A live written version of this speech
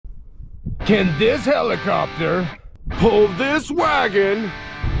Can this helicopter pull this wagon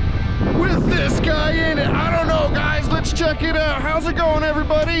with this guy in it? I don't know, guys. Let's check it out. How's it going,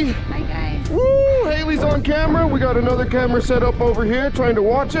 everybody? Hi, guys. Woo! Haley's on camera. We got another camera set up over here trying to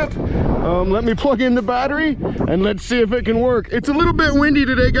watch it. Let me plug in the battery and let's see if it can work. It's a little bit windy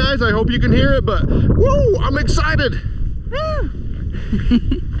today, guys. I hope you can hear it, but woo! I'm excited.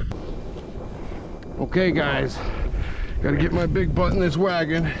 Okay, guys. Gotta get my big butt in this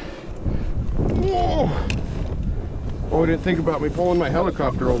wagon. Whoa! Oh, I didn't think about me pulling my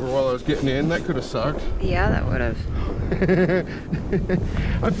helicopter over while I was getting in. That could have sucked. Yeah, that would have.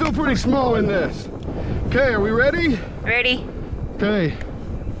 I feel pretty small in this. Okay, are we ready? Ready? Okay.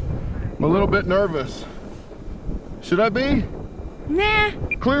 I'm a little bit nervous. Should I be? Nah.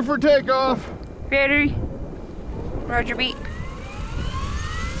 Clear for takeoff. Ready? Roger, beat.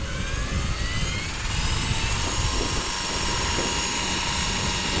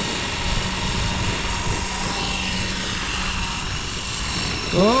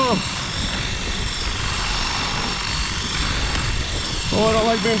 Oh, I don't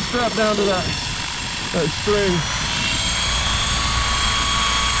like being strapped down to that string.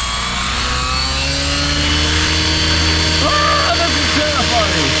 Ah, this is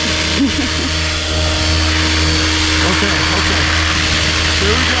terrifying. Okay.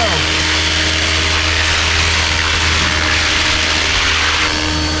 Here we go.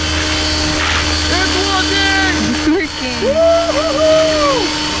 It's working! It's working. Woo-hoo-hoo!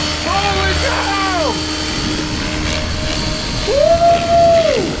 Holy cow! Woo!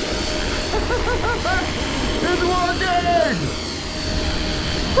 It's working!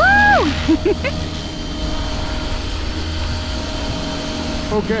 Woo!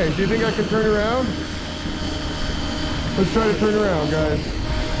 Okay, do you think I can turn around? Let's try to turn around, guys.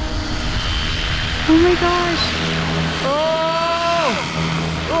 Oh my gosh. Oh!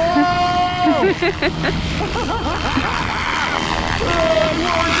 Oh!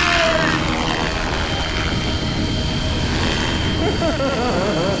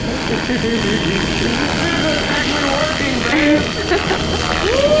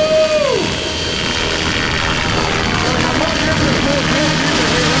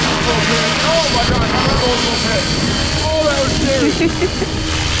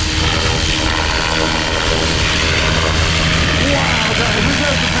 Wow, guys, this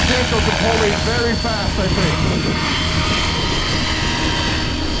has the potential to pull me very fast, I think.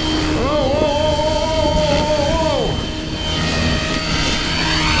 Whoa.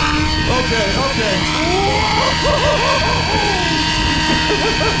 Okay.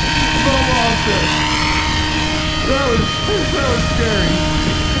 Lost it. That was scary.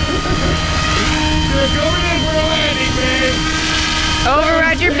 They're going in for a landing, man. Over,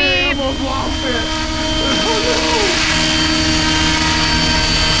 Roger, beep. I almost lost it. Oh no.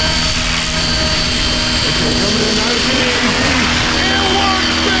 Okay, coming in nice and easy. It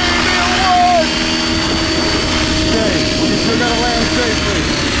works, baby, it works. Okay, we still gotta land safely.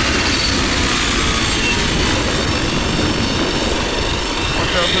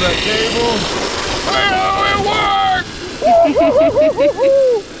 Watch out for that cable. Oh, it worked!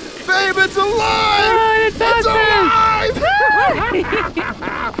 Babe, it's alive! Oh, that's awesome!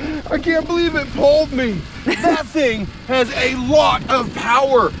 I can't believe it pulled me. That thing has a lot of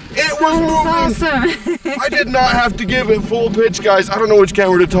power. It was moving. Awesome. I did not have to give it full pitch, guys. I don't know which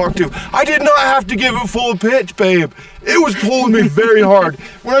camera to talk to. I did not have to give it full pitch, babe. It was pulling me very hard.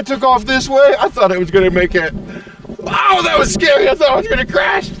 When I took off this way, I thought it was going to make it. Oh, that was scary. I thought I was going to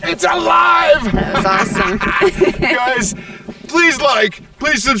crash. It's alive. That was awesome. Guys, please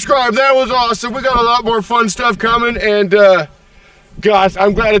subscribe. That was awesome. We got a lot more fun stuff coming, and gosh,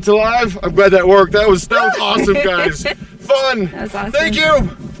 I'm glad it's alive. I'm glad that worked. That was awesome, guys. Fun. That was awesome. Thank you.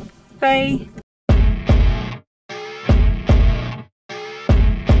 Bye.